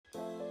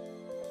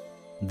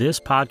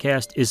This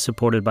podcast is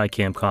supported by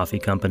Camp Coffee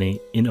Company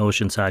in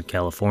Oceanside,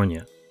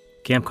 California.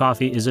 Camp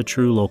Coffee is a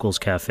true locals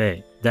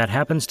cafe that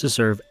happens to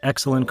serve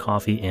excellent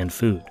coffee and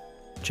food.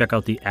 Check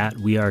out the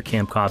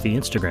 @WeAreCampCoffee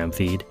Instagram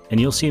feed, and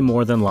you'll see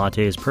more than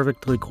lattes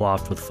perfectly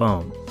coiffed with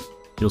foam.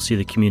 You'll see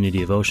the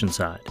community of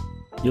Oceanside.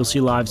 You'll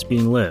see lives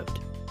being lived.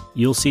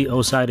 You'll see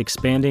Oside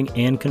expanding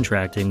and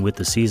contracting with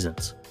the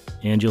seasons.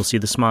 And you'll see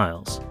the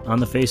smiles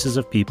on the faces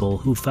of people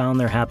who found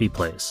their happy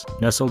place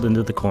nestled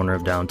into the corner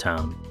of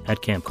downtown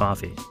at Camp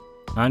Coffee.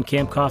 On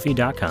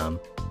campcoffee.com,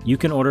 you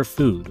can order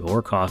food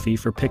or coffee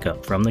for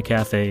pickup from the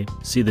cafe,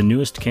 see the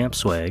newest camp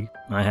swag,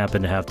 I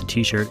happen to have the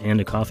t-shirt and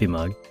a coffee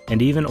mug,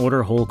 and even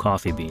order whole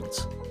coffee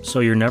beans, so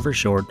you're never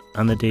short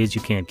on the days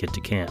you can't get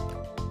to camp.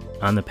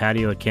 On the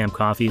patio at Camp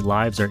Coffee,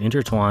 lives are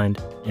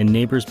intertwined and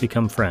neighbors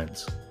become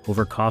friends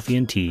over coffee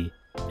and tea,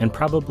 and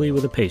probably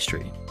with a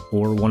pastry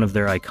or one of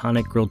their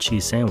iconic grilled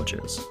cheese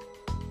sandwiches.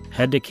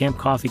 Head to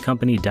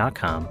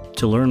campcoffeecompany.com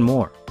to learn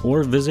more,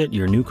 or visit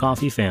your new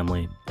coffee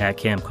family at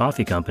Camp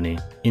Coffee Company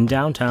in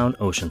downtown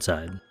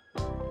Oceanside.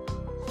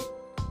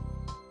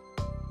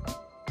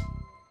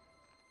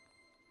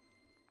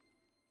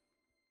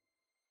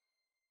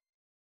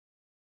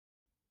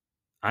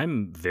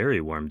 I'm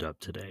very warmed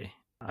up today.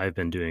 I've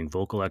been doing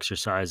vocal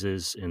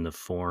exercises in the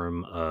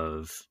form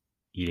of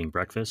eating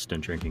breakfast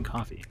and drinking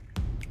coffee.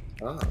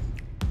 Ah.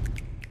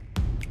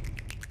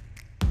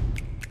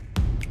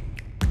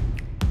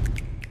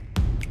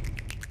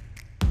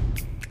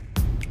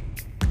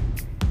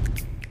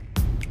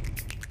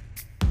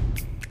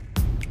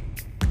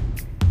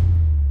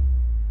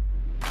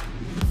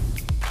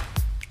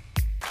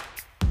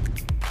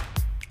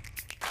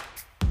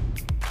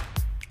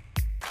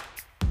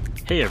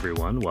 Hey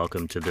everyone,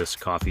 welcome to this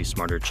Coffee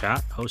Smarter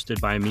Chat, hosted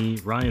by me,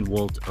 Ryan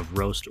Wolt of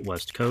Roast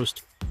West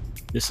Coast.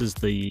 This is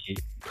the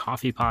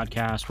coffee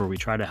podcast where we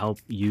try to help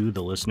you,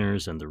 the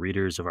listeners and the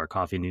readers of our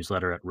coffee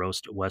newsletter at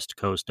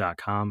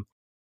roastwestcoast.com,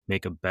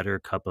 make a better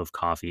cup of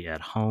coffee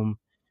at home.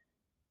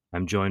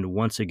 I'm joined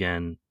once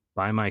again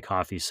by my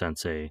coffee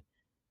sensei,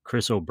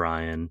 Chris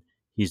O'Brien.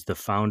 He's the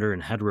founder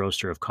and head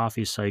roaster of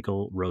Coffee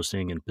Cycle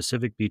Roasting in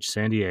Pacific Beach,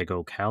 San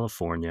Diego,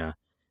 California,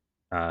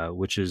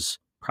 which is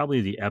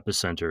probably the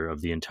epicenter of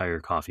the entire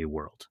coffee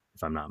world,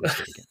 if I'm not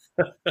mistaken.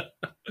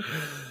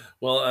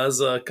 Well, as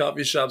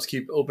coffee shops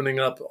keep opening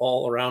up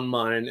all around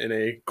mine in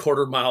a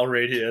quarter-mile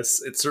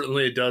radius, it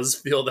certainly does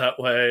feel that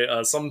way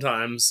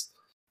sometimes.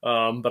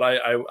 But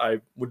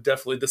I would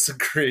definitely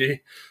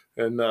disagree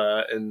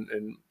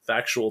in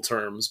factual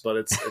terms. But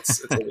it's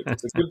a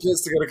good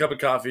place to get a cup of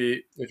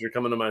coffee if you're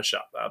coming to my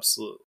shop.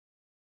 Absolutely.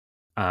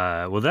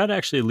 Well, that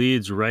actually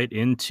leads right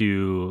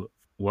into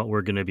what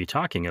we're going to be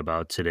talking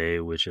about today,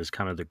 which is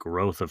kind of the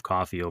growth of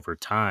coffee over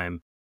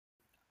time.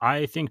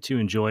 I think to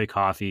enjoy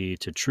coffee,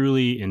 to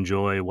truly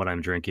enjoy what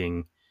I'm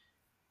drinking,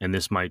 and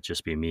this might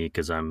just be me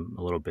because I'm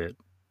a little bit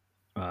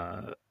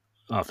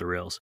off the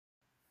rails,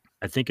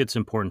 I think it's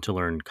important to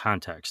learn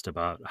context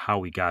about how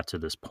we got to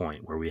this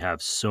point where we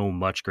have so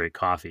much great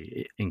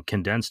coffee in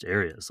condensed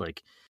areas.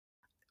 Like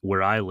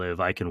where I live,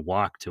 I can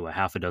walk to a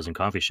half a dozen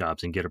coffee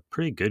shops and get a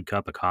pretty good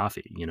cup of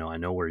coffee. You know, I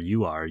know where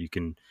you are. You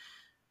can,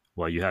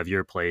 well, you have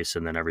your place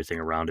and then everything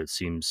around it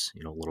seems,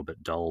 a little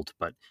bit dulled,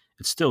 but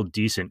it's still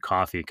decent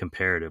coffee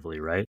comparatively,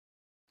 right?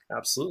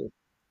 Absolutely.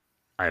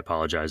 I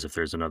apologize if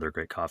there's another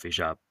great coffee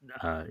shop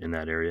in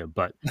that area,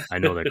 but I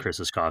know that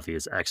Chris's coffee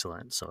is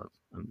excellent, so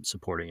I'm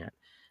supporting it.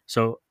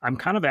 So I'm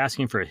kind of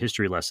asking for a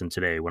history lesson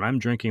today. When I'm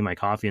drinking my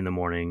coffee in the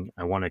morning,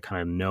 I want to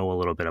kind of know a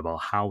little bit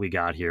about how we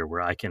got here,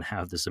 where I can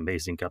have this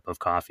amazing cup of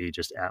coffee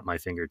just at my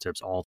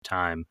fingertips all the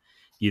time,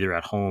 either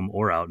at home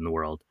or out in the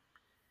world.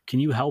 Can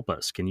you help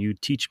us? Can you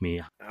teach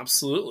me?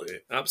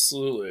 Absolutely.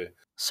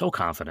 So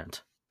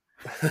confident.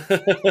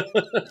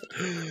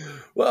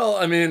 Well,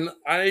 I mean,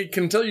 I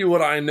can tell you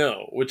what I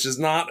know, which is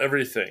not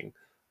everything,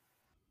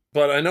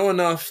 but I know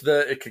enough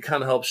that it could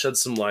kind of help shed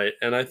some light.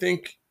 And I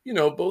think,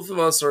 both of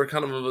us are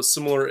kind of a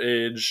similar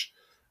age.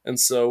 And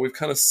so we've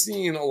kind of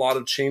seen a lot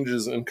of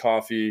changes in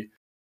coffee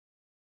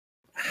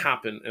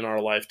happen in our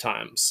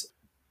lifetimes.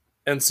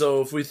 And so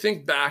if we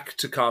think back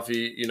to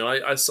coffee,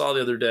 I saw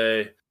the other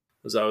day,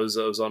 as I was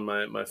on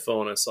my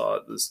phone, I saw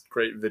this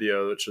great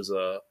video, which is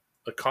a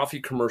coffee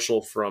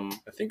commercial from,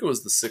 I think it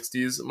was the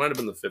 60s. It might have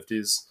been the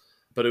 50s,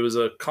 but it was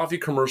a coffee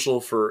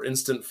commercial for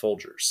instant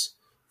Folgers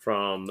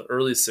from the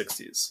early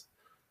 60s.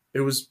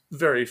 It was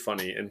very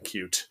funny and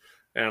cute,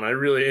 and I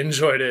really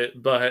enjoyed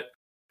it. But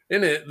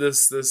in it,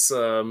 this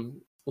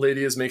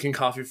lady is making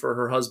coffee for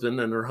her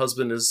husband, and her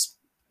husband is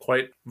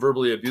quite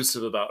verbally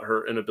abusive about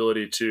her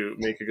inability to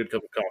make a good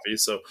cup of coffee.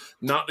 So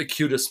not the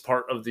cutest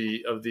part of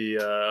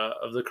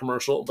the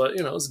commercial, but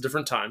it's a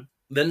different time.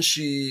 Then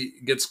she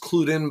gets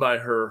clued in by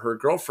her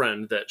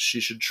girlfriend that she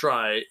should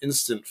try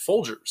instant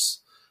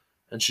Folgers,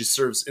 and she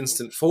serves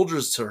instant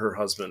Folgers to her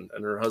husband,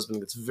 and her husband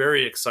gets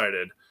very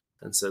excited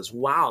and says,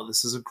 "Wow,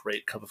 this is a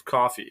great cup of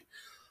coffee."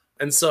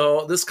 And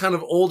so this kind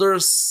of older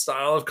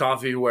style of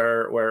coffee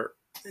where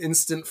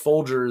instant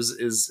Folgers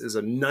is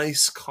a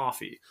nice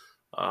coffee.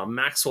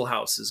 Maxwell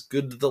House is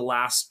good to the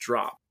last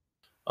drop.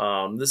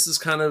 This is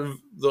kind of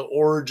the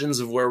origins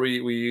of where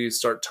we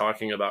start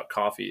talking about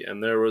coffee.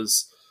 And there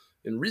was,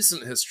 in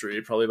recent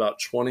history, probably about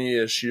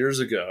 20-ish years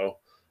ago,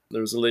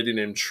 there was a lady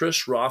named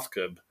Trish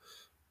Rothkub.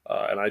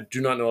 And I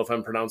do not know if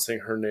I'm pronouncing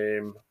her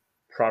name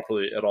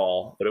properly at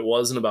all, but it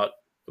wasn't about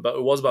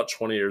it was about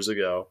 20 years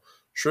ago.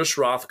 Trish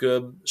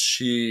Rothkub,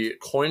 she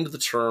coined the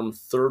term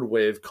third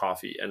wave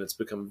coffee, and it's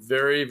become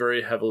very,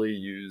 very heavily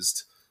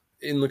used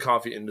in the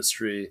coffee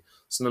industry.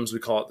 Sometimes we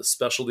call it the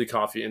specialty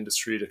coffee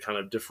industry to kind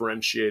of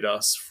differentiate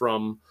us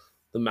from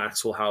the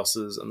Maxwell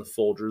Houses and the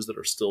Folgers that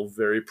are still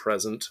very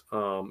present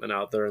and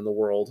out there in the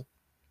world.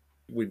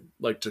 We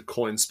like to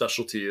coin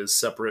specialty as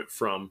separate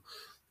from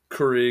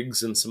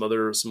Keurigs and some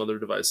other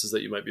devices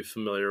that you might be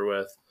familiar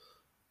with.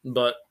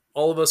 But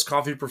all of us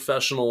coffee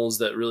professionals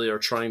that really are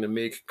trying to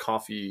make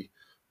coffee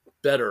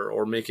better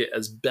or make it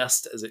as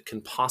best as it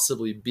can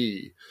possibly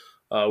be,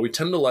 we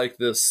tend to like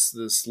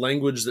this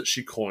language that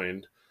she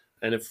coined.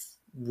 And if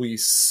we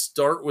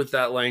start with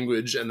that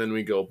language and then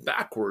we go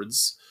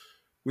backwards,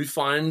 we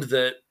find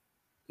that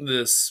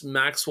this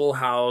Maxwell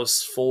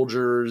House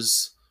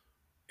Folgers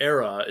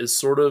era is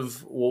sort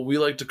of what we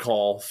like to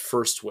call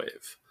first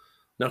wave.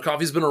 Now,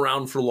 coffee's been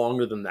around for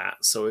longer than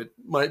that, so it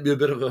might be a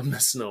bit of a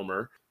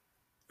misnomer.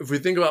 If we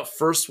think about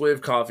first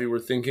wave coffee, we're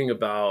thinking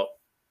about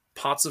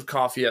pots of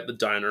coffee at the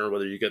diner,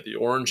 whether you get the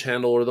orange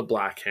handle or the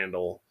black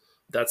handle.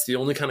 That's the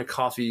only kind of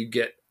coffee you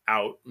get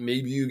out.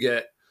 Maybe you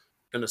get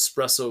an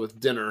espresso with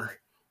dinner,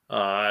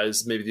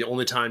 is maybe the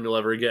only time you'll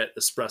ever get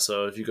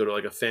espresso if you go to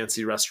like a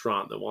fancy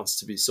restaurant that wants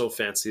to be so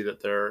fancy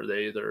that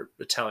they're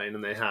Italian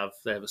and they have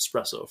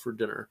espresso for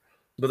dinner.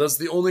 But that's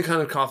the only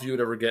kind of coffee you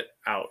would ever get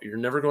out. You're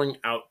never going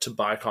out to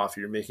buy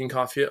coffee. You're making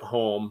coffee at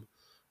home.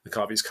 The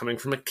coffee's coming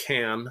from a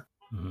can,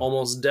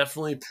 almost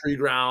definitely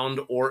pre-ground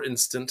or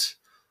instant.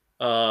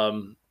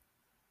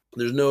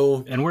 There's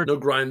no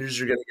grinders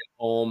you're getting at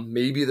home.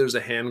 Maybe there's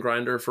a hand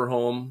grinder for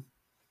home.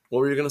 What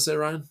were you going to say,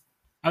 Ryan?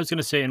 I was going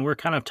to say, and we're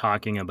kind of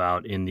talking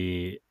about in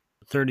the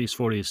 30s,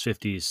 40s,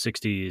 50s,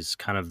 60s,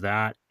 kind of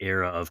that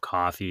era of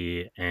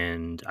coffee.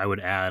 And I would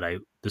add,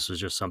 this was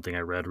just something I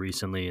read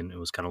recently and it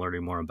was kind of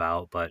learning more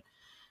about, but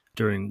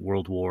during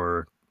World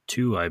War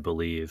II, I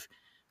believe,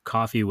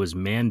 coffee was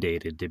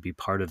mandated to be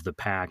part of the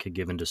pack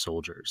given to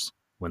soldiers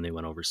when they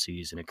went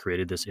overseas. And it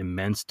created this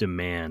immense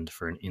demand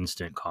for an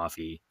instant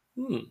coffee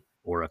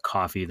or a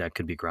coffee that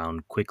could be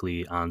ground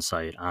quickly on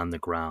site, on the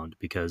ground,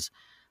 because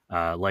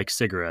like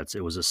cigarettes,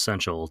 it was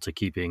essential to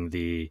keeping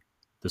the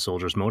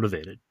soldiers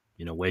motivated.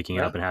 You know, waking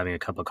up and having a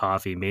cup of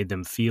coffee made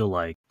them feel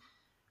like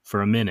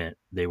for a minute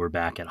they were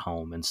back at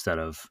home instead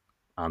of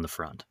on the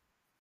front.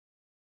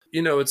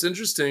 You know, it's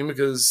interesting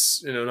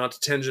because, you know, not to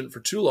tangent for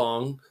too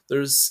long,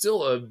 there's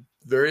still a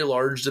very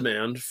large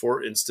demand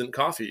for instant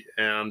coffee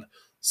and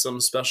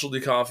some specialty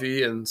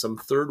coffee and some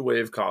third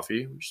wave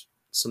coffee, which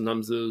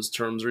sometimes those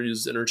terms are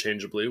used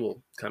interchangeably.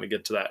 We'll kind of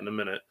get to that in a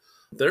minute.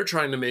 They're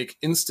trying to make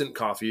instant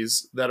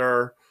coffees that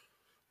are,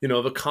 you know,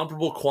 of a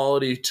comparable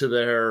quality to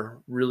their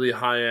really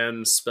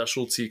high-end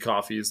specialty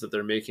coffees that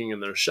they're making in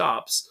their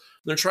shops.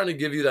 They're trying to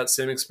give you that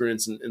same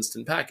experience in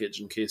instant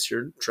package in case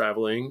you're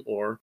traveling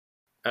or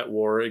at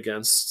war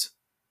against,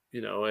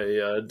 you know,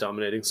 a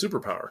dominating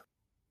superpower.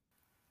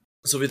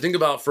 So if we think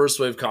about first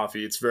wave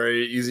coffee, it's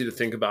very easy to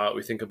think about.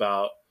 We think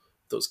about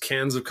those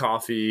cans of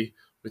coffee.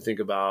 We think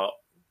about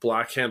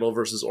black handle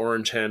versus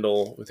orange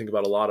handle. We think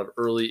about a lot of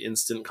early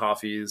instant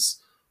coffees,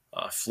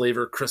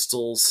 flavor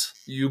crystals,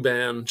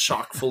 U-Ban,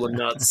 chock full of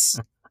nuts,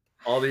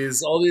 all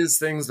these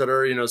things that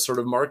are, you know, sort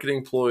of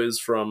marketing ploys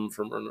from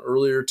an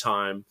earlier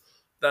time.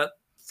 That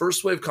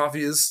first wave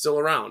coffee is still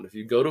around. If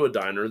you go to a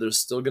diner, there's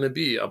still going to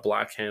be a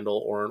black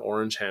handle or an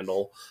orange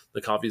handle.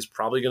 The coffee is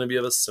probably going to be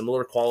of a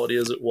similar quality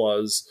as it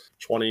was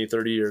 20,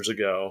 30 years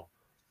ago.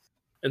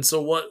 And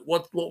so what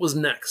was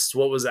next?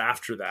 What was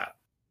after that?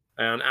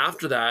 And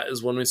after that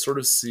is when we sort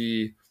of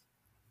see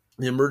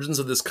the emergence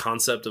of this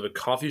concept of a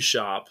coffee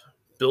shop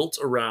built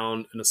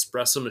around an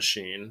espresso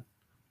machine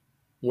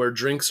where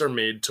drinks are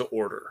made to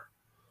order.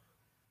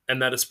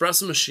 And that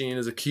espresso machine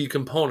is a key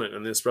component.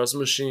 And the espresso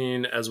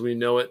machine, as we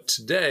know it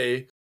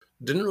today,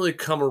 didn't really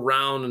come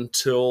around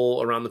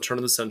until around the turn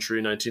of the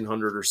century,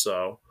 1900 or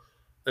so.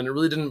 And it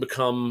really didn't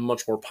become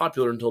much more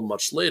popular until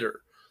much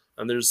later.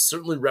 And there's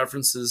certainly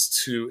references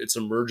to its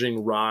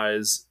emerging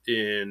rise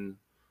in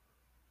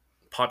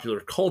popular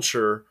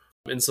culture,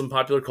 in some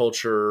popular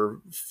culture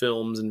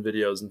films and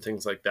videos and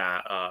things like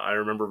that. I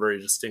remember very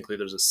distinctly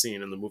there's a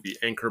scene in the movie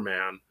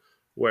Anchorman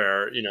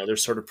where, you know, they're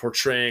sort of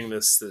portraying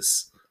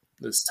this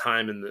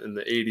time in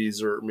the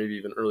 80s or maybe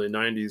even early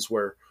 90s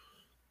where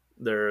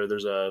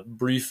there's a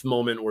brief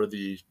moment where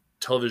the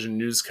television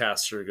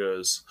newscaster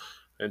goes,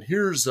 and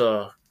here's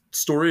a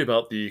story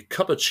about the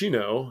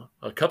cappuccino,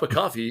 a cup of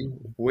coffee.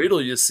 Wait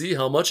till you see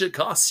how much it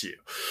costs you,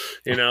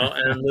 you know,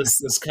 and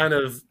this kind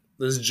of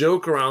this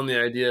joke around the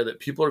idea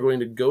that people are going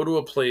to go to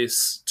a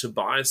place to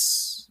buy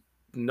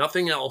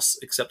nothing else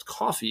except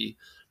coffee,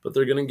 but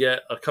they're going to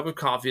get a cup of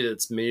coffee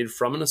that's made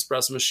from an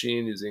espresso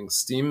machine using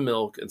steam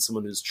milk and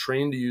someone who's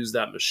trained to use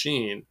that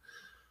machine.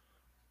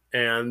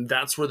 And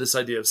that's where this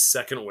idea of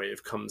second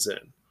wave comes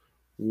in.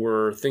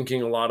 We're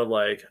thinking a lot of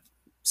like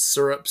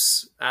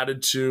syrups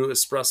added to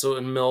espresso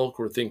and milk.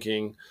 We're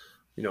thinking,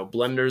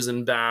 blenders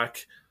and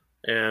back.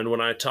 And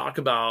when I talk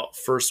about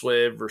first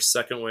wave versus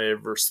second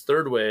wave versus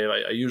third wave,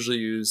 I usually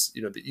use,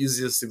 the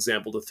easiest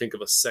example to think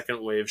of a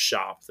second wave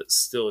shop that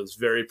still is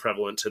very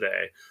prevalent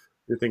today.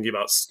 You're thinking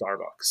about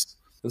Starbucks.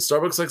 And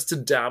Starbucks likes to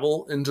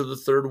dabble into the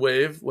third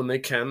wave when they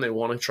can. They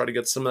want to try to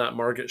get some of that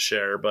market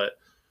share, but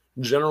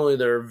generally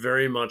they're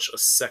very much a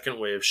second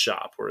wave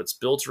shop where it's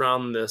built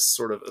around this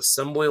sort of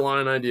assembly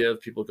line idea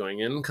of people going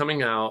in and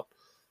coming out.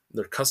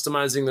 They're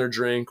customizing their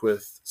drink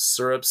with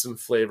syrups and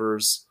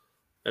flavors,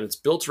 and it's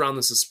built around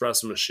this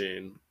espresso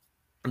machine.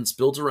 And it's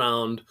built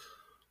around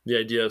the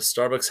idea of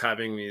Starbucks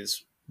having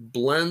these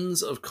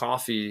blends of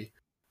coffee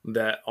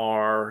that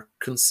are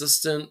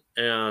consistent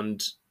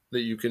and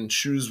that you can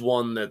choose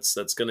one that's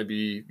going to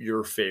be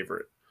your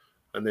favorite.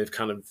 And they've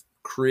kind of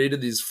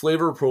created these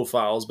flavor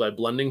profiles by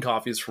blending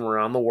coffees from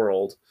around the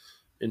world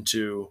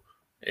into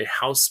a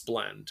house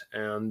blend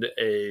and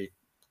a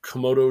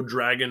Komodo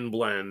dragon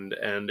blend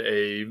and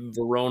a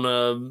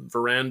Verona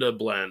veranda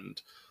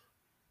blend,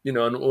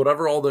 and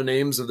whatever all the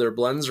names of their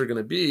blends are going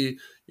to be,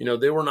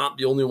 they were not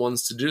the only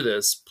ones to do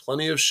this.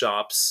 Plenty of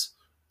shops,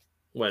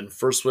 when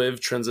first wave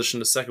transitioned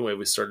to second wave,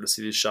 we started to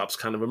see these shops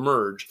kind of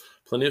emerge.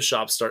 Plenty of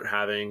shops start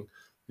having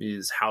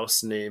these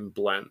house name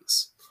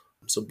blends.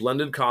 So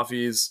blended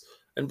coffees,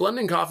 and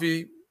blending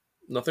coffee,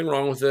 nothing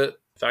wrong with it.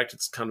 In fact,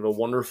 it's kind of a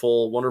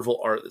wonderful,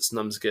 wonderful art that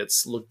sometimes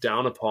gets looked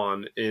down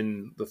upon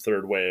in the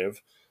third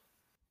wave.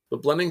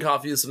 But blending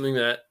coffee is something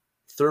that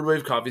third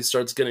wave coffee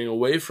starts getting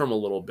away from a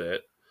little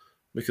bit,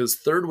 because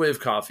third wave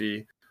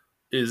coffee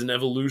is an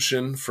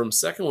evolution from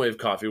second wave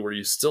coffee, where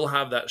you still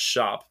have that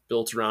shop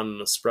built around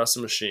an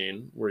espresso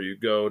machine where you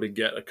go to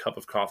get a cup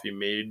of coffee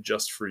made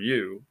just for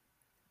you.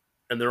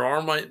 And there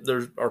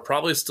are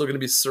probably still going to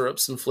be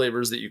syrups and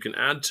flavors that you can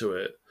add to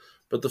it,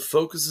 but the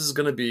focus is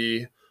going to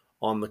be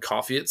on the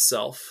coffee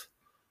itself,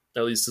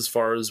 at least as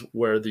far as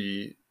where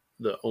the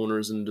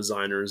owners and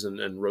designers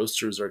and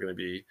roasters are going to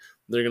be.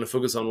 They're going to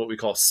focus on what we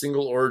call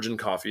single origin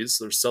coffees.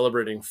 They're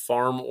celebrating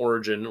farm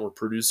origin or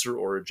producer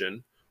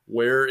origin.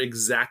 Where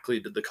exactly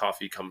did the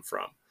coffee come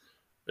from?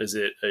 Is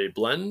it a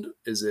blend?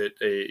 Is it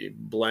a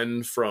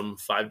blend from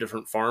 5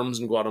 different farms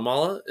in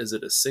Guatemala? Is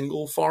it a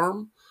single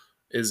farm?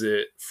 Is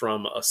it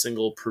from a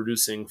single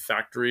producing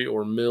factory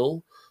or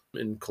mill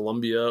in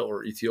Colombia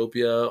or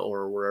Ethiopia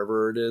or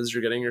wherever it is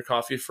you're getting your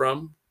coffee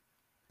from?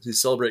 You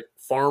celebrate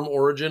farm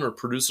origin or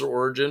producer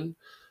origin,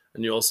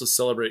 and you also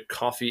celebrate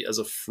coffee as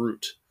a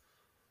fruit.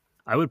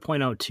 I would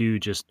point out too,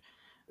 just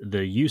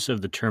the use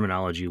of the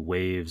terminology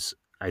waves.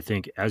 I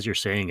think as you're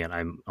saying it,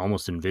 I'm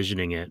almost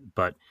envisioning it,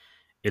 but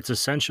it's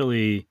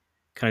essentially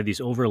kind of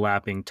these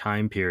overlapping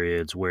time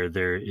periods where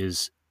there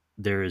is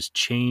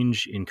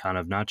change in kind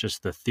of not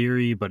just the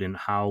theory, but in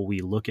how we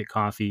look at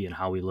coffee and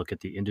how we look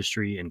at the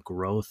industry and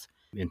growth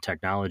in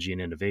technology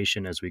and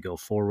innovation as we go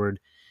forward.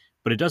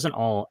 But it doesn't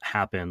all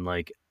happen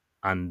like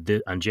on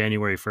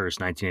January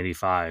 1st,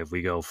 1985,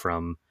 we go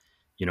from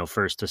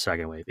first to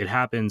second wave. It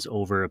happens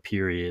over a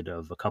period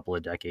of a couple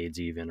of decades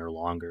even or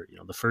longer.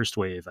 The first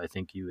wave, I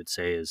think you would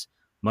say, is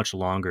much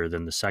longer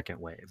than the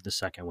second wave. The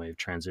second wave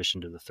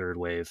transitioned to the third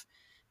wave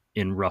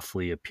in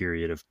roughly a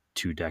period of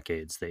 2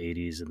 decades, the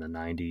 80s and the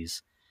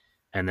 90s.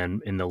 And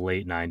then in the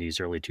late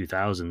 90s, early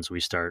 2000s,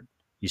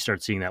 you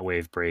start seeing that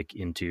wave break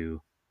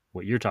into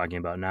what you're talking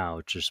about now,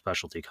 which is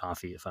specialty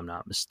coffee, if I'm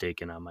not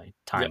mistaken on my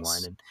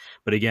timeline. Yes.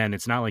 But again,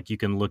 it's not like you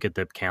can look at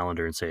the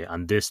calendar and say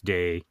on this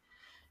day,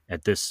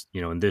 at this,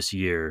 in this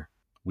year,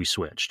 we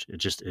switched.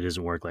 It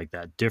doesn't work like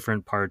that.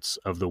 Different parts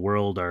of the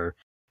world are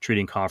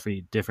treating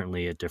coffee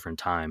differently at different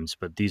times,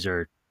 but these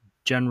are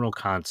general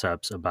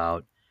concepts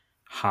about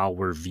how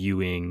we're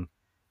viewing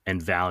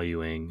and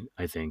valuing,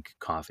 I think,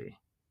 coffee.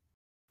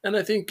 And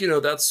I think,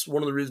 that's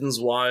one of the reasons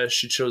why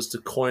she chose to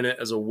coin it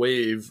as a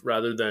wave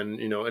rather than,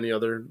 any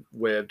other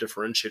way of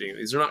differentiating it.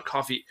 These are not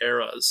coffee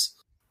eras.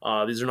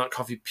 These are not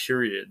coffee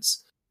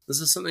periods. This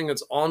is something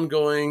that's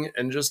ongoing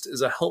and just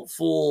is a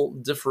helpful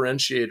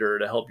differentiator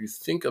to help you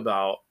think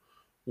about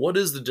what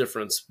is the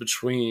difference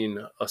between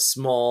a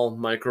small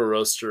micro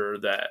roaster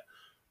that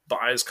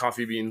buys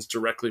coffee beans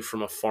directly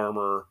from a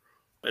farmer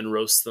and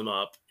roasts them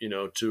up,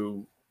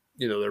 to,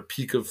 their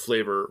peak of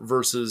flavor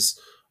versus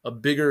a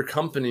bigger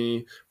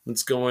company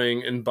that's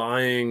going and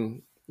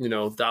buying,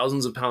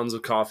 thousands of pounds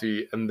of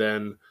coffee and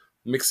then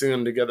mixing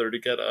them together to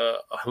get a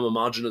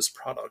homogeneous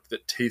product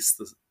that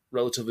tastes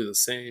relatively the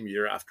same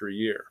year after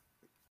year.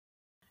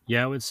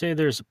 Yeah, I would say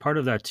there's a part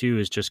of that too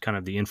is just kind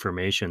of the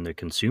information the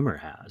consumer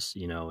has,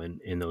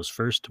 in those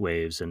first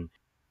waves. And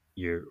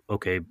you're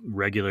okay,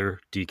 regular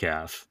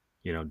decaf,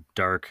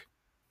 dark,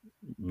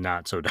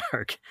 not so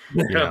dark,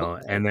 Yeah.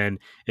 and then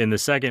in the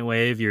second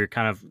wave, you're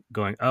kind of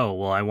going, oh,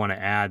 well, I want to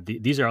add,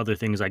 these are other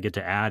things I get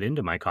to add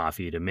into my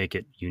coffee to make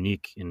it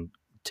unique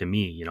to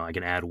me. I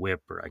can add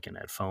whip or I can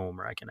add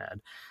foam or I can add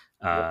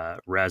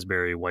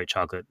raspberry white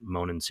chocolate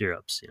Monin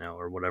syrups,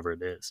 or whatever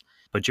it is.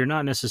 But you're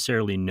not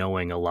necessarily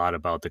knowing a lot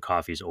about the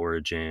coffee's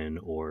origin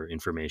or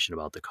information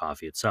about the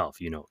coffee itself.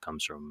 It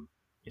comes from,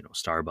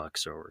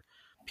 Starbucks or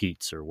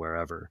Pete's or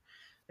wherever.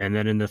 And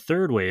then in the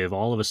third wave,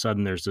 all of a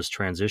sudden there's this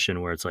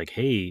transition where it's like,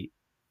 hey,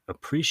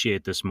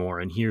 appreciate this more.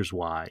 And here's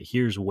why.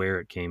 Here's where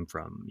it came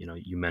from.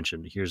 You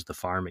mentioned here's the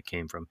farm it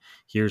came from.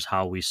 Here's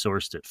how we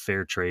sourced it.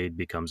 Fair trade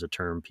becomes a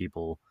term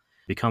people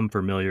become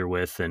familiar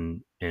with,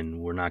 and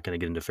we're not going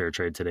to get into fair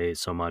trade today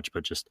so much,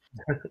 but just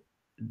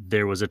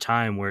there was a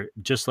time where,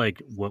 just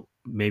like what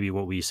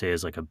we say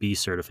is like a B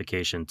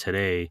certification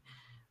today,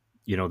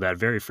 that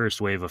very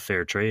first wave of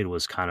fair trade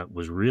was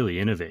really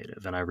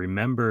innovative. And I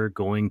remember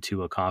going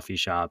to a coffee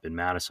shop in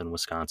Madison,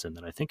 Wisconsin,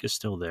 that I think is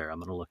still there. I'm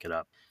going to look it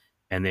up.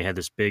 And they had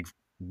this big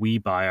 "We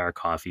buy our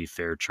coffee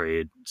fair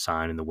trade"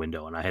 sign in the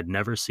window. And I had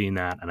never seen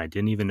that, and I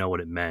didn't even know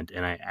what it meant.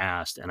 And I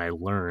asked, and I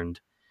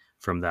learned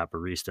from that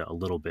barista a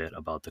little bit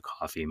about the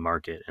coffee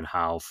market and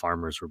how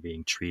farmers were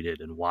being treated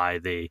and why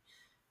they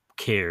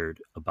cared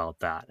about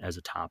that as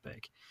a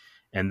topic.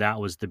 And that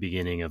was the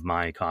beginning of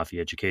my coffee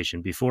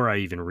education before I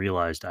even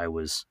realized I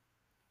was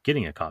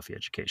getting a coffee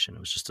education. It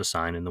was just a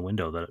sign in the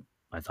window that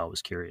I thought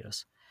was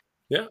curious.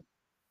 Yeah.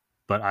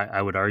 But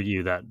I would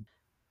argue that,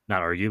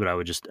 not argue, but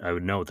I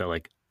would note that,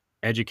 like,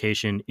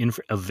 education,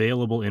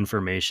 available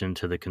information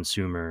to the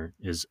consumer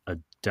is a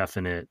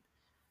definite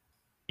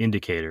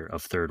indicator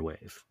of third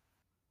wave.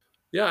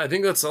 Yeah, I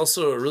think that's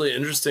also a really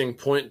interesting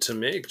point to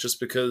make, just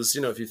because,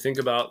 if you think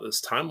about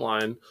this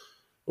timeline,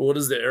 what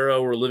is the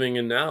era we're living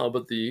in now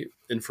but the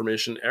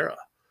information era?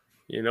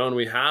 And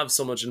we have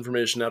so much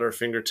information at our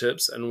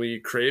fingertips, and we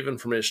crave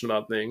information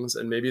about things.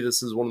 And maybe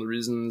this is one of the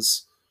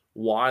reasons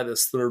why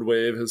this third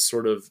wave has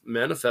sort of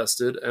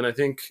manifested. And I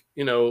think,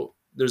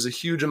 there's a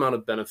huge amount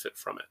of benefit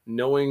from it.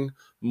 Knowing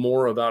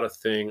more about a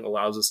thing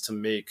allows us to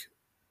make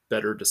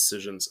better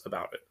decisions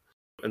about it.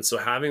 And so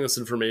having this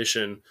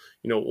information,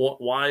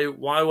 why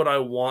would I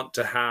want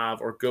to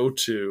have or go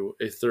to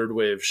a third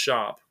wave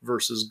shop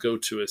versus go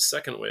to a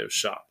second wave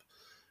shop?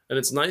 And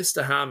it's nice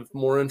to have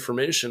more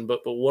information, but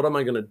what am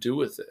I going to do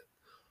with it?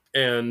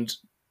 And,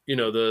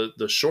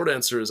 the short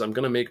answer is I'm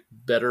going to make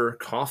better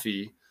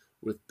coffee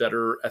with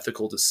better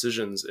ethical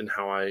decisions in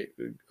how I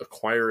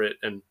acquire it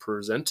and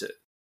present it.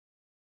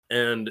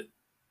 And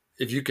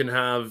if you can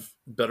have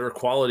better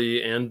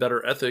quality and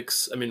better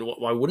ethics, I mean,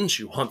 why wouldn't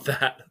you want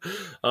that?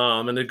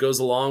 And it goes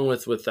along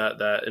with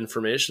that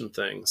information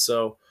thing.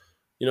 So,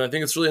 I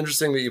think it's really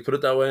interesting that you put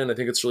it that way. And I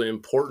think it's really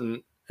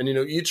important. And,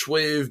 each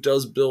wave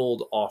does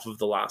build off of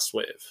the last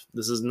wave.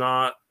 This is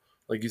not,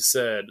 like you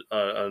said,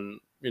 a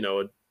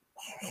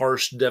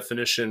harsh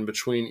definition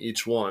between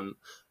each one.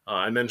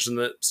 I mentioned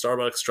that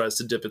Starbucks tries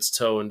to dip its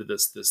toe into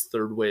this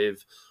third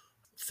wave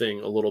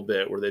thing a little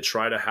bit, where they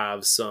try to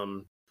have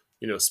some,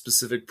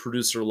 specific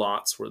producer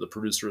lots where the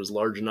producer is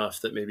large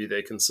enough that maybe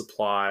they can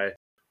supply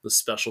the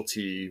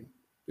specialty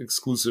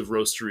exclusive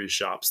roastery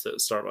shops that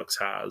Starbucks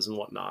has and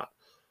whatnot.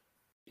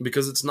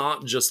 Because it's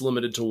not just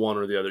limited to one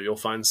or the other. You'll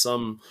find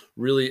some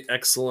really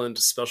excellent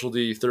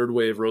specialty third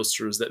wave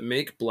roasters that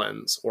make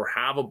blends or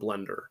have a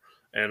blender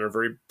and are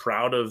very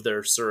proud of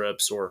their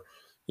syrups, or,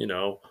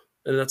 and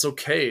that's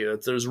okay.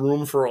 That there's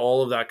room for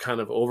all of that kind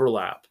of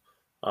overlap.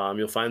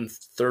 You'll find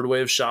third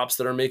wave shops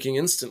that are making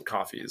instant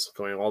coffees,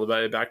 going all the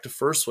way back to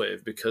first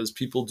wave, because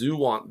people do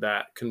want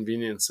that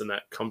convenience and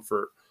that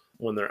comfort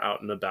when they're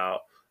out and about.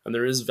 And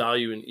there is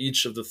value in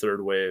each of the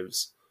third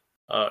waves,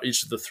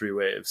 each of the three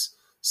waves.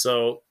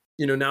 So,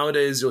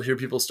 nowadays you'll hear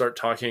people start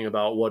talking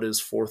about what is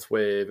fourth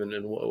wave and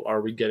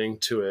are we getting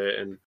to it,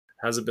 and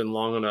has it been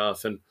long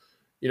enough? And,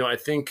 I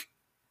think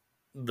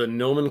the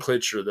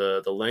nomenclature,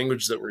 the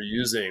language that we're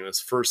using,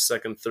 this first,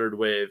 second, third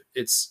wave,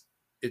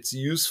 it's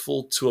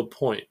useful to a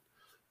point,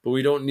 but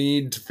we don't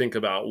need to think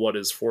about what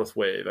is fourth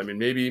wave. I mean,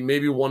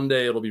 maybe one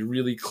day it'll be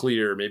really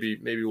clear. Maybe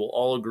we'll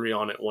all agree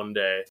on it one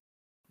day.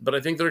 But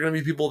I think there are going to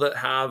be people that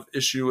have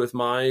issue with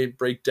my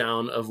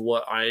breakdown of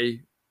what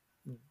I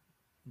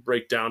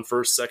break down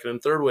first, second,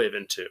 and third wave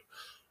into.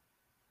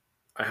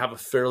 I have a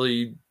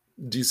fairly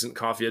decent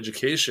coffee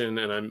education,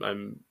 and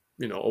I'm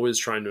always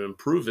trying to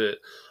improve it.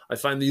 I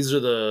find these are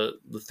the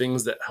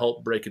things that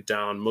help break it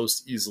down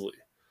most easily.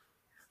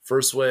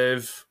 First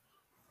wave,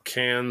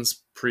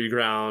 cans,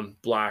 pre-ground,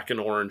 black and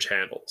orange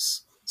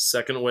handles.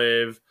 Second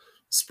wave,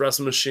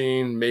 espresso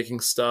machine,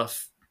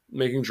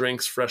 making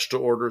drinks fresh to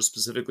order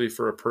specifically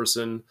for a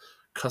person,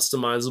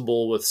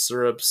 customizable with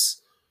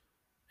syrups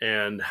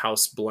and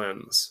house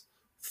blends.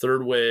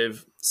 Third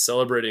wave,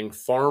 celebrating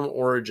farm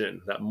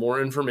origin, that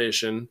more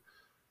information.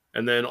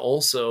 And then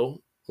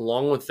also,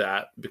 along with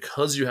that,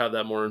 because you have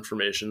that more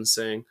information,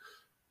 saying,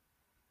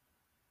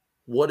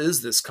 what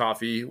is this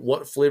coffee?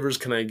 What flavors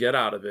can I get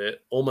out of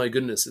it? Oh my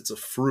goodness, it's a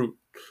fruit.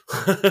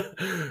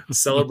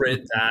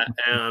 Celebrate that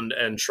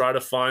and try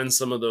to find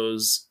some of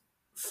those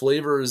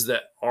flavors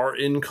that are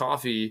in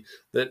coffee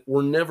that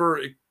were never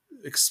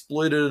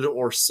exploited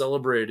or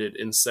celebrated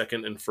in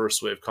second and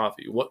first wave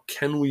coffee. What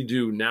can we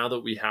do now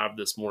that we have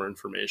this more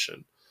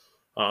information?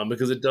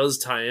 because it does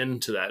tie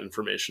into that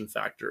information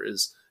factor.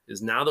 Is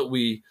now that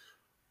we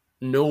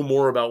know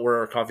more about where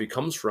our coffee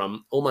comes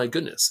from, oh my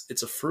goodness,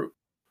 it's a fruit.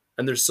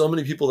 And there's so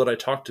many people that I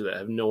talk to that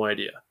have no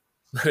idea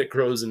that it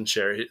grows in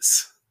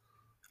cherries.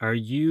 Are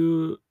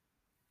you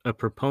a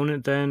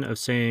proponent then of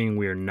saying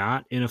we're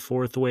not in a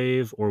fourth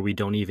wave or we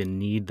don't even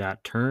need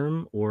that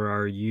term? Or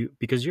are you,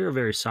 because you're a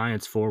very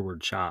science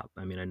forward shop.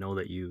 I mean, I know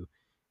that you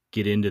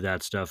get into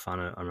that stuff on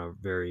a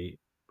very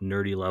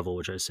nerdy level,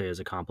 which I say is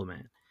a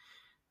compliment.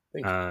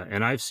 Thank you.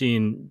 And I've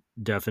seen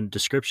definite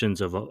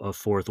descriptions of a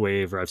fourth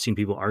wave, or I've seen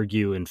people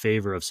argue in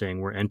favor of saying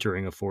we're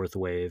entering a fourth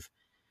wave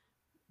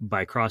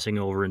by crossing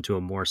over into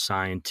a more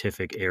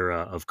scientific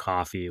era of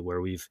coffee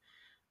where we've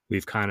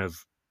kind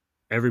of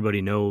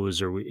everybody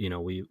knows, or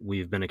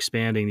we've been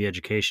expanding the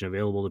education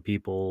available to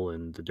people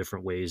and the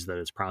different ways that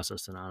it's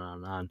processed and on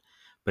and on.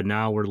 But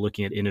now we're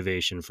looking at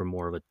innovation from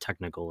more of a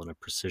technical and a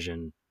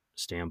precision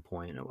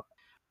standpoint.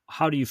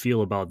 How do you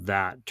feel about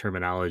that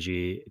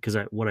terminology? Because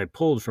what I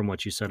pulled from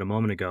what you said a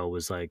moment ago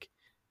was like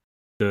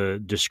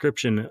the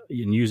description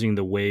in using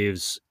the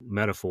waves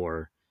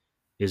metaphor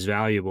is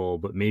valuable,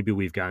 but maybe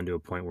we've gotten to a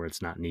point where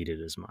it's not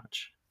needed as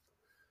much.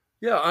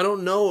 Yeah, I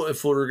don't know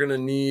if we're going to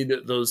need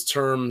those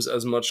terms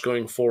as much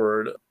going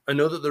forward. I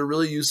know that they're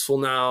really useful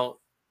now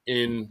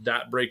in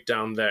that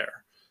breakdown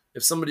there.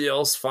 If somebody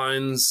else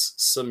finds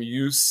some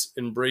use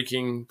in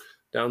breaking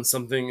down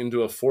something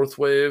into a fourth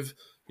wave,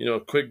 a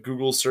quick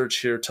Google search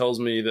here tells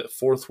me that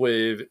fourth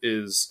wave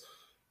is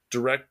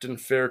direct and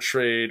fair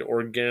trade,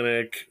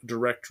 organic,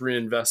 direct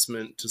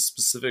reinvestment to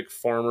specific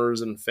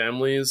farmers and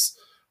families.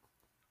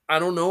 I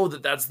don't know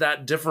that that's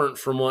that different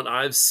from what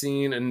I've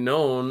seen and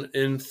known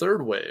in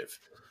third wave.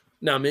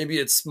 Now, maybe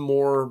it's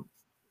more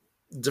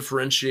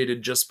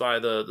differentiated just by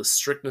the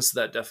strictness of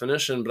that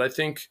definition, but I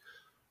think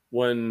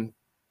when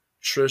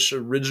Trish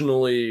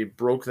originally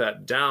broke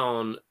that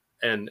down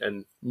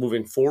and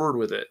moving forward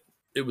with it,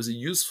 it was a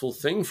useful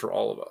thing for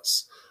all of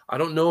us. I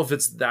don't know if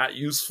it's that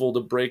useful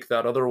to break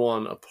that other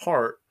one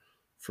apart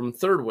from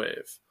third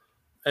wave.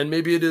 And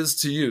maybe it is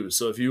to you.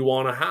 So if you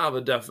want to have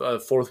a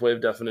fourth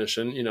wave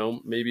definition,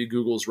 maybe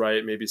Google's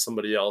right. Maybe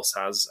somebody else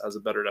has a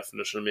better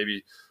definition.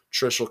 Maybe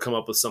Trish will come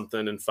up with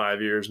something in 5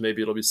 years.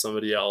 Maybe it'll be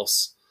somebody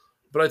else.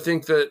 But I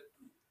think that,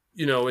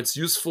 it's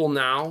useful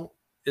now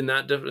in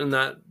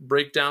that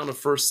breakdown of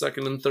first,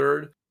 second, and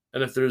third.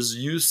 And if there's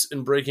use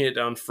in breaking it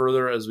down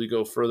further as we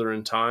go further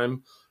in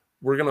time,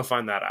 we're going to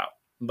find that out.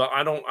 But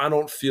I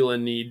don't feel a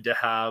need to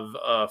have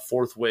a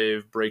fourth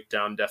wave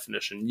breakdown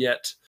definition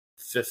yet.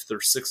 Fifth or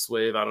sixth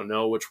wave, I don't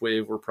know which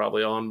wave we're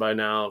probably on by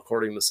now,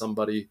 according to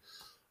somebody.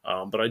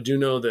 But I do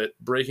know that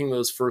breaking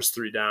those first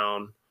three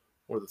down,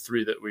 or the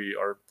three that we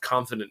are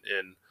confident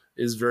in,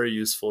 is very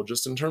useful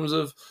just in terms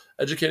of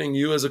educating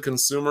you as a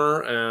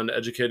consumer and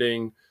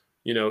educating,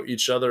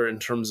 each other in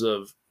terms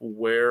of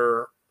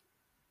where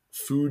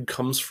food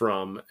comes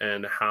from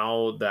and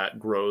how that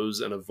grows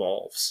and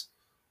evolves.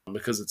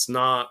 Because it's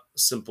not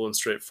simple and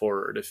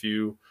straightforward. If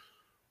you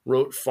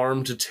wrote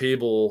farm to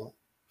table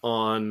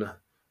on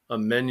a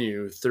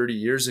menu 30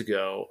 years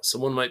ago,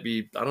 someone might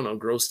be, I don't know,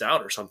 grossed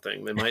out or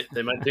something. They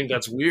might think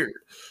that's weird.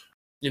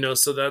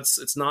 So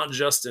it's not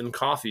just in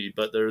coffee,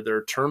 but there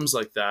are terms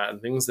like that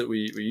and things that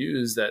we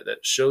use that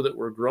show that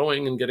we're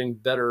growing and getting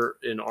better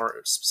in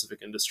our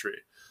specific industry.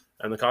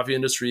 And the coffee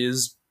industry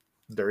is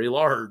very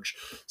large.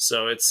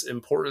 So it's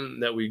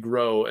important that we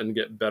grow and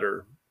get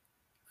better.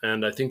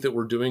 And I think that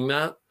we're doing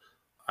that.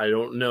 I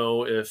don't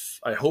know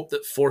I hope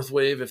that fourth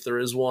wave, if there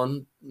is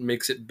one,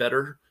 makes it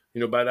better,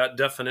 by that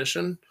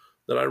definition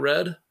that I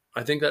read.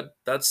 I think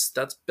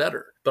that's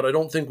better, but I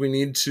don't think we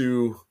need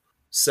to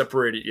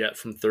separate it yet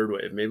from third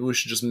wave. Maybe we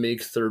should just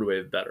make third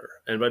wave better.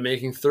 And by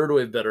making third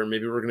wave better,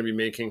 maybe we're going to be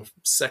making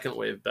second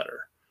wave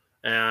better.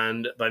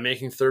 And by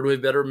making third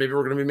wave better, maybe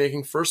we're going to be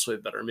making first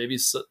wave better.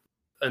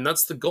 And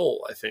that's the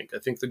goal, I think. I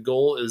think the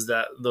goal is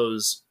that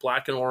those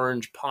black and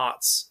orange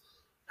pots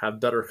have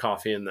better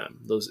coffee in them.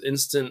 Those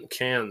instant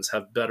cans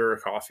have better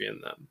coffee in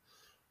them.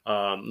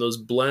 Those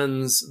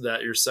blends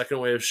that your second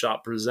wave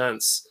shop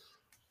presents,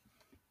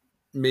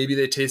 maybe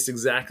they taste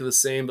exactly the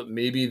same, but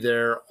maybe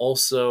they're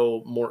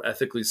also more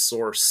ethically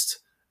sourced.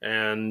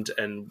 And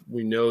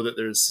we know that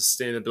there's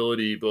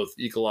sustainability both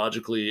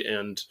ecologically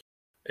and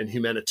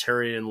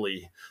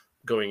humanitarianly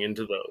going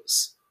into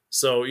those.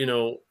 So,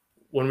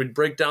 when we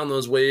break down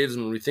those waves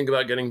and when we think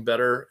about getting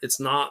better, it's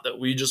not that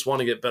we just want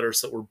to get better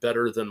so that we're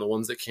better than the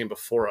ones that came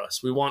before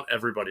us. We want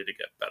everybody to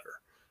get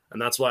better.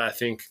 And that's why I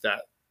think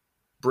that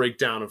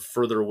breakdown of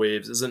further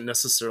waves isn't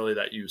necessarily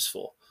that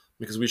useful,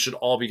 because we should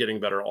all be getting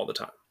better all the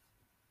time.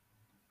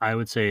 I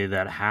would say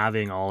that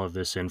having all of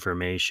this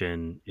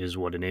information is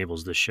what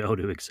enables the show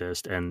to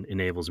exist and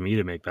enables me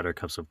to make better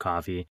cups of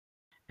coffee.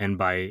 And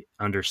by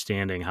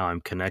understanding how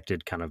I'm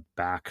connected kind of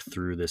back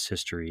through this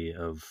history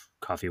of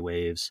coffee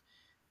waves,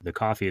 the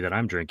coffee that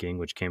I'm drinking,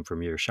 which came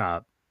from your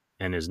shop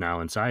and is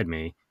now inside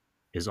me,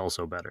 is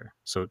also better.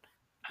 So,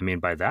 I mean,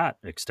 by that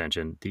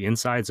extension, the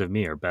insides of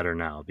me are better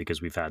now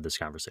because we've had this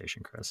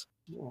conversation, Chris.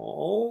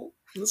 Oh,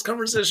 this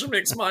conversation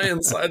makes my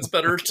insides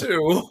better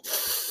too.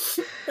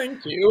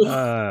 Thank you.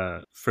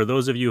 For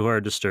those of you who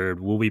are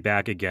disturbed, we'll be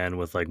back again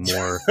with like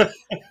more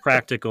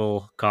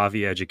practical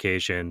coffee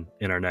education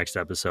in our next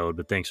episode.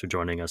 But thanks for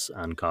joining us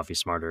on Coffee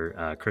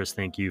Smarter. Chris,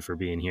 thank you for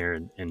being here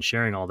and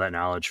sharing all that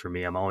knowledge for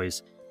me. I'm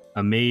always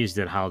amazed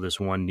at how this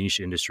one niche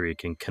industry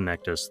can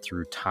connect us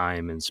through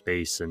time and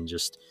space. And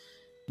just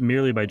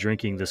merely by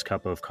drinking this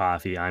cup of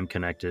coffee, I'm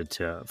connected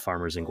to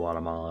farmers in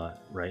Guatemala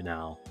right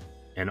now,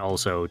 and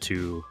also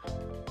to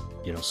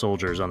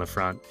soldiers on the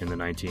front in the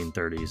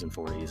 1930s and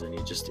 40s. And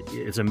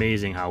it's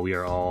amazing how we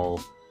are all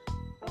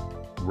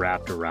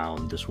wrapped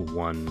around this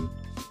one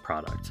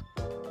product.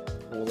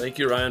 Well, thank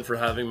you, Ryan, for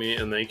having me,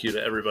 and thank you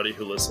to everybody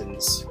who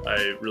listens.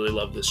 I really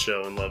love this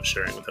show and love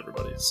sharing with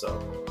everybody. So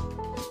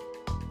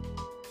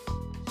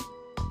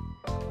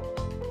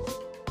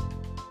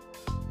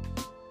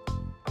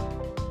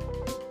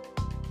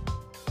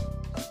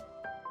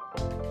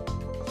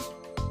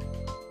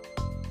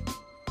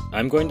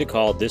I'm going to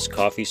call this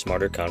Coffee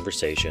Smarter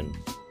conversation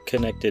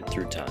Connected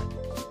Through Time.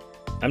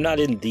 I'm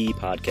not in the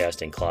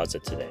podcasting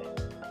closet today,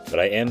 but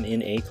I am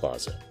in a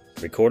closet,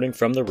 recording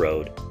from the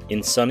road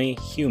in sunny,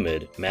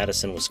 humid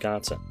Madison,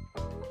 Wisconsin.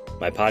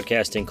 My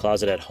podcasting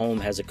closet at home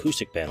has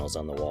acoustic panels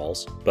on the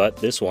walls, but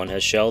this one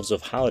has shelves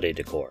of holiday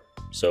decor,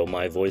 so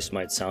my voice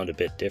might sound a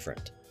bit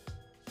different.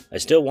 I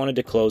still wanted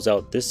to close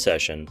out this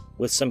session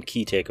with some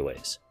key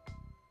takeaways.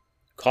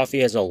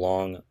 Coffee has a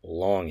long,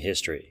 long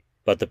history,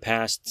 but the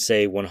past,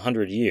 say,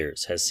 100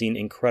 years has seen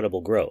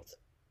incredible growth.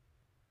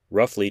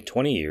 Roughly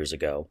 20 years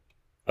ago,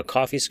 a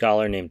coffee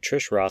scholar named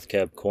Trish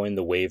Rothkeb coined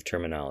the wave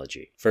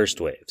terminology,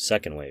 first wave,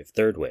 second wave,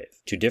 third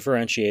wave, to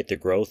differentiate the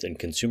growth in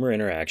consumer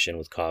interaction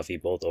with coffee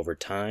both over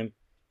time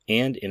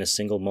and in a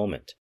single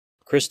moment.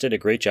 Chris did a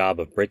great job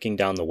of breaking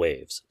down the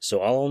waves,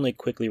 so I'll only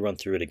quickly run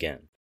through it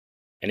again,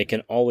 and it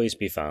can always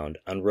be found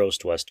on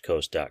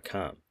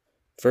roastwestcoast.com.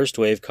 First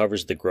wave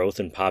covers the growth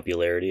and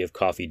popularity of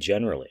coffee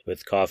generally,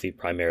 with coffee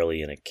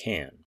primarily in a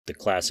can, the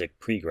classic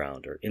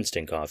pre-ground or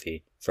instant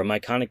coffee from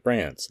iconic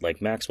brands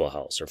like Maxwell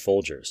House or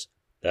Folgers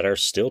that are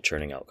still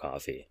churning out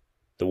coffee.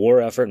 The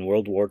war effort in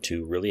World War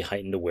II really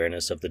heightened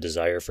awareness of the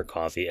desire for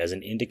coffee as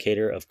an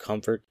indicator of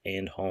comfort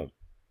and home.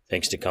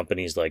 Thanks to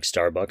companies like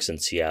Starbucks in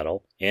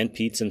Seattle and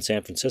Peet's in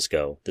San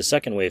Francisco, the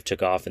second wave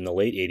took off in the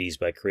late 80s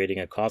by creating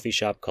a coffee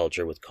shop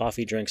culture with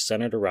coffee drinks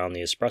centered around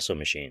the espresso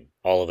machine.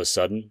 All of a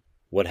sudden,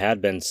 what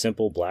had been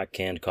simple black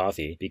canned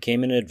coffee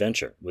became an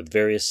adventure with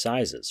various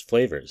sizes,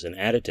 flavors, and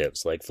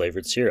additives like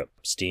flavored syrup,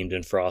 steamed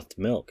and frothed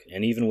milk,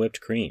 and even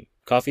whipped cream.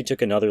 Coffee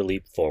took another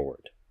leap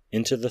forward,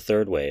 into the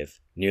third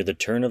wave, near the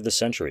turn of the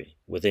century,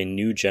 with a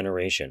new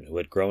generation who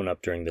had grown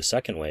up during the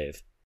second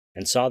wave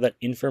and saw that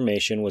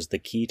information was the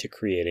key to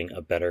creating a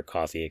better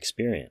coffee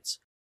experience.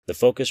 The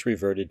focus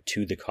reverted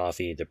to the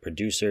coffee, the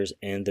producers,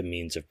 and the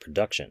means of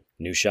production.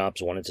 New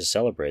shops wanted to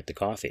celebrate the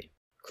coffee.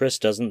 Chris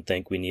doesn't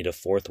think we need a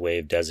fourth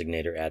wave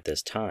designator at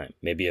this time.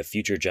 Maybe a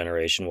future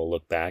generation will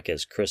look back,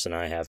 as Chris and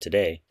I have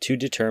today, to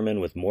determine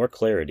with more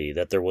clarity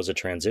that there was a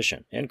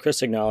transition, and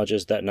Chris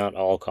acknowledges that not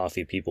all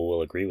coffee people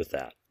will agree with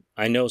that.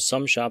 I know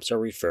some shops are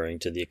referring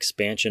to the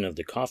expansion of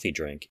the coffee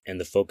drink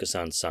and the focus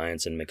on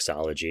science and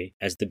mixology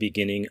as the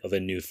beginning of a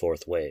new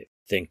fourth wave.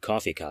 Think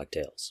coffee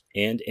cocktails,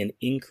 and an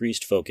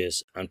increased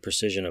focus on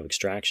precision of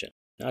extraction,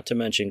 not to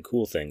mention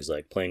cool things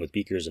like playing with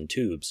beakers and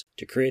tubes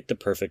to create the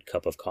perfect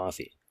cup of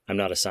coffee. I'm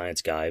not a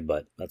science guy,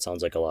 but that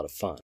sounds like a lot of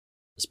fun,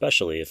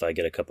 especially if I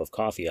get a cup of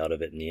coffee out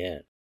of it in the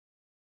end.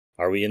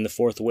 Are we in the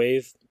fourth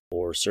wave,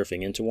 or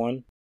surfing into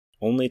one?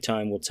 Only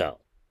time will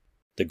tell.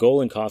 The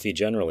goal in coffee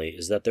generally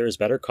is that there is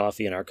better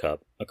coffee in our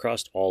cup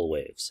across all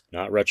waves,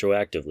 not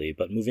retroactively,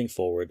 but moving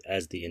forward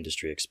as the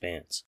industry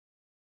expands.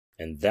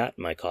 And that,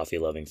 my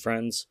coffee-loving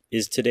friends,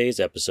 is today's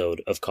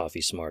episode of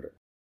Coffee Smarter.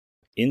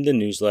 In the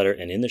newsletter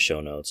and in the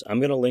show notes,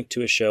 I'm going to link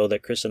to a show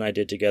that Chris and I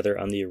did together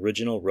on the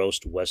original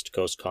Roast West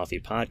Coast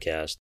Coffee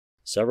podcast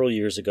several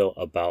years ago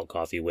about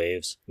coffee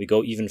waves. We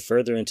go even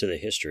further into the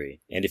history,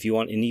 and if you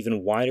want an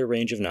even wider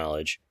range of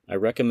knowledge, I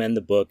recommend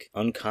the book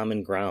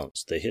Uncommon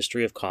Grounds, The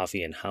History of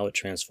Coffee and How It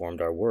Transformed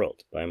Our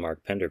World by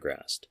Mark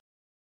Pendergrast.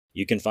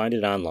 You can find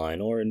it online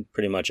or in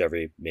pretty much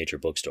every major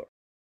bookstore.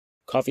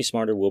 Coffee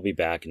Smarter will be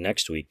back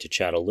next week to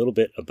chat a little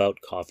bit about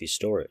coffee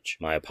storage.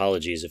 My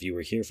apologies if you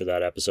were here for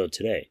that episode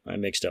today. I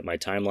mixed up my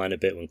timeline a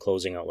bit when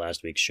closing out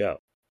last week's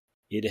show.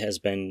 It has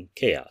been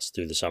chaos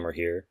through the summer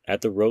here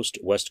at the Roast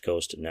West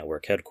Coast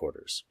Network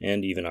headquarters,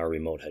 and even our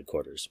remote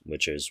headquarters,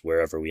 which is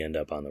wherever we end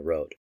up on the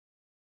road.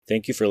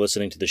 Thank you for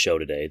listening to the show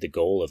today. The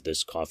goal of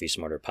this Coffee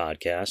Smarter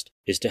podcast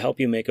is to help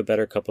you make a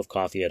better cup of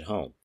coffee at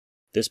home.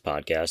 This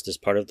podcast is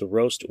part of the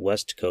Roast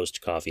West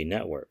Coast Coffee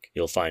Network.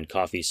 You'll find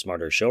Coffee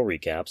Smarter show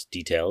recaps,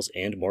 details,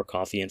 and more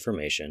coffee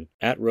information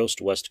at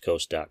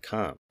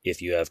roastwestcoast.com.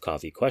 If you have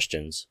coffee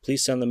questions,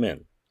 please send them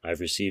in.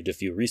 I've received a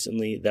few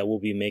recently that will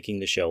be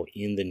making the show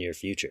in the near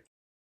future.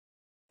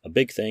 A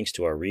big thanks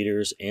to our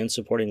readers and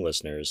supporting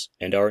listeners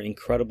and our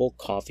incredible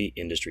coffee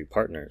industry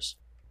partners,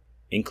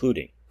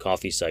 including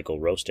Coffee Cycle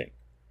Roasting,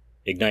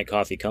 Ignite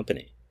Coffee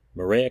Company,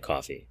 Maria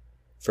Coffee,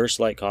 First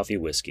Light Coffee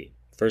Whiskey.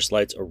 First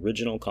Light's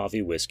original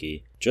coffee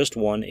whiskey just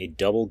won a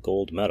double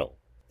gold medal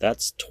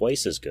That's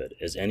twice as good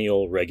as any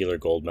old regular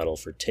gold medal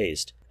for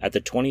taste at the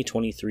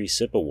 2023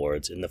 SIP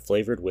Awards in the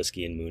flavored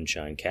whiskey and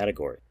moonshine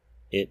category.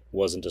 It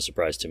wasn't a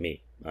surprise to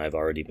me. I've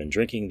already been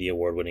drinking the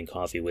award-winning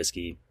coffee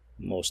whiskey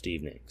most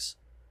evenings.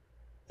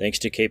 Thanks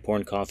to Cape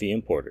Horn Coffee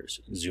Importers,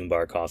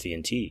 Zumbar Coffee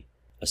and Tea,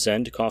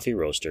 Ascend Coffee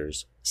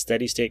Roasters,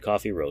 Steady State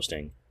Coffee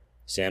Roasting,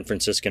 San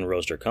Franciscan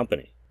Roaster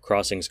Company,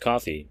 Crossings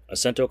Coffee,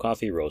 Acento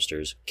Coffee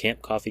Roasters,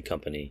 Camp Coffee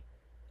Company,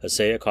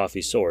 Hasea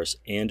Coffee Source,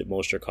 and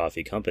Mosher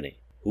Coffee Company,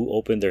 who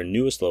opened their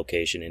newest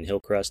location in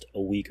Hillcrest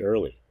a week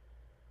early.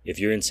 If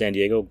you're in San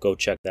Diego, go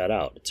check that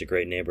out. It's a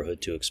great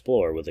neighborhood to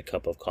explore with a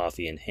cup of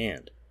coffee in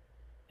hand.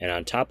 And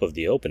on top of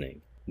the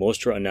opening,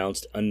 Mostra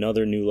announced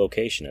another new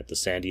location at the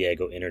San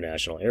Diego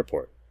International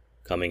Airport,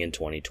 coming in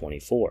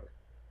 2024.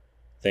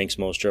 Thanks,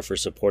 Mostra, for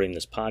supporting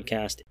this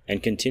podcast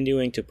and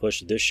continuing to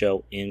push this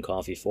show and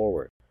coffee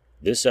forward.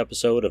 This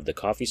episode of the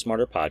Coffee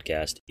Smarter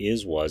podcast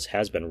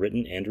has been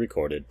written and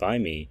recorded by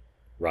me,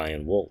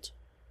 Ryan Wolt.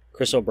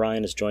 Chris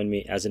O'Brien has joined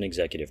me as an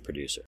executive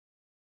producer.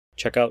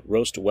 Check out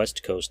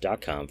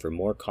roastwestcoast.com for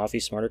more Coffee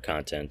Smarter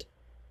content,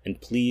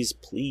 and please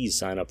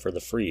sign up for the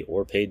free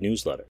or paid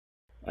newsletter.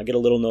 I get a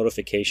little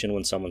notification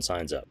when someone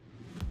signs up,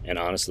 and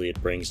honestly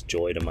it brings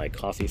joy to my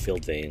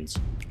coffee-filled veins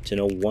to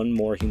know one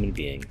more human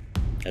being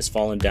has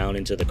fallen down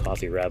into the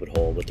coffee rabbit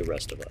hole with the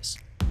rest of us.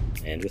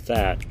 And with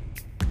that,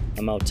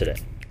 I'm out today.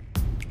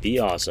 Be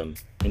awesome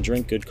and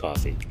drink good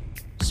coffee.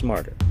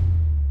 Smarter.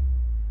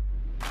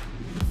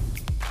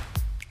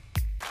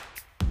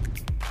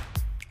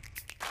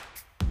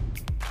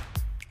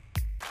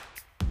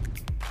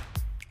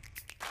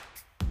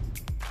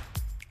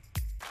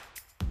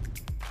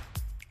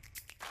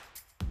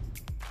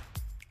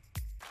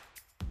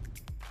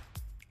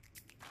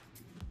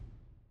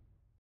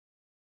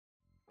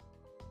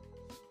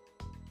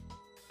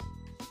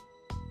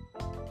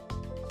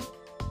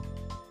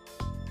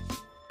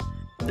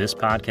 This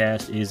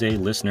podcast is a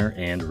listener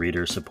and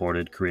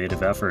reader-supported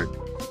creative effort.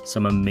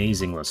 Some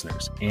amazing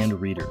listeners and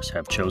readers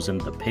have chosen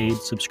the paid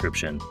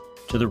subscription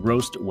to the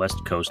Roast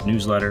West Coast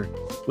newsletter,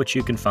 which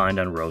you can find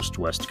on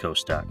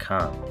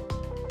roastwestcoast.com.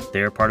 They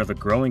are part of a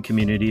growing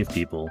community of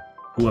people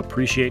who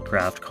appreciate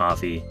craft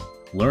coffee,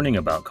 learning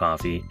about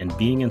coffee, and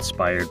being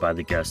inspired by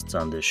the guests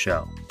on this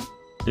show.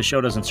 This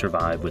show doesn't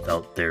survive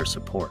without their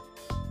support.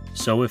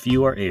 So if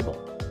you are able,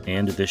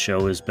 and this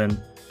show has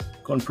been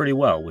going pretty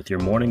well with your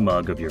morning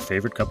mug of your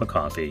favorite cup of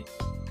coffee,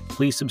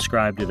 please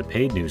subscribe to the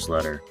paid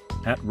newsletter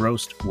at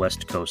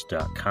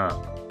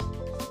roastwestcoast.com.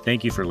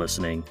 Thank you for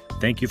listening,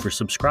 thank you for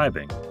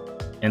subscribing,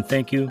 and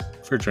thank you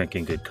for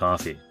drinking good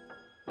coffee.